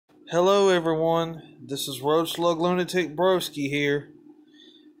Hello everyone, this is Slug Lunatic Broski here.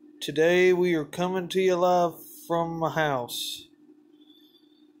 Today we are coming to you live from my house.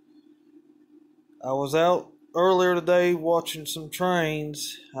 I was out earlier today watching some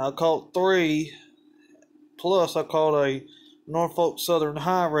trains. I caught 3, plus I caught a Norfolk Southern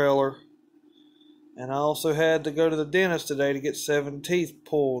high railer. And I also had to go to the dentist today to get 7 teeth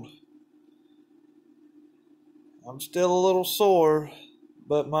pulled. I'm still a little sore,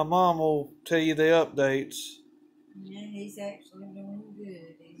 but my mom will tell you the updates. Yeah, he's actually doing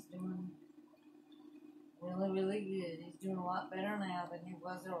good. He's doing really good. He's doing a lot better now than he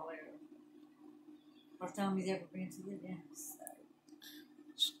was earlier. First time he's ever been to the dentist.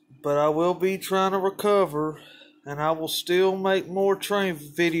 So. But I will be trying to recover, and I will still make more train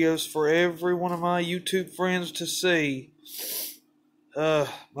videos for every one of my YouTube friends to see. My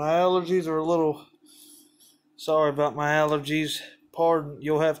allergies are a little... Sorry about my allergies.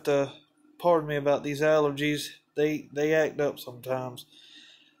 You'll have to pardon me about these allergies. They act up sometimes.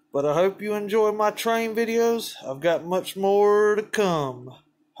 But I hope you enjoy my train videos. I've got much more to come.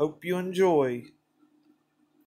 Hope you enjoy.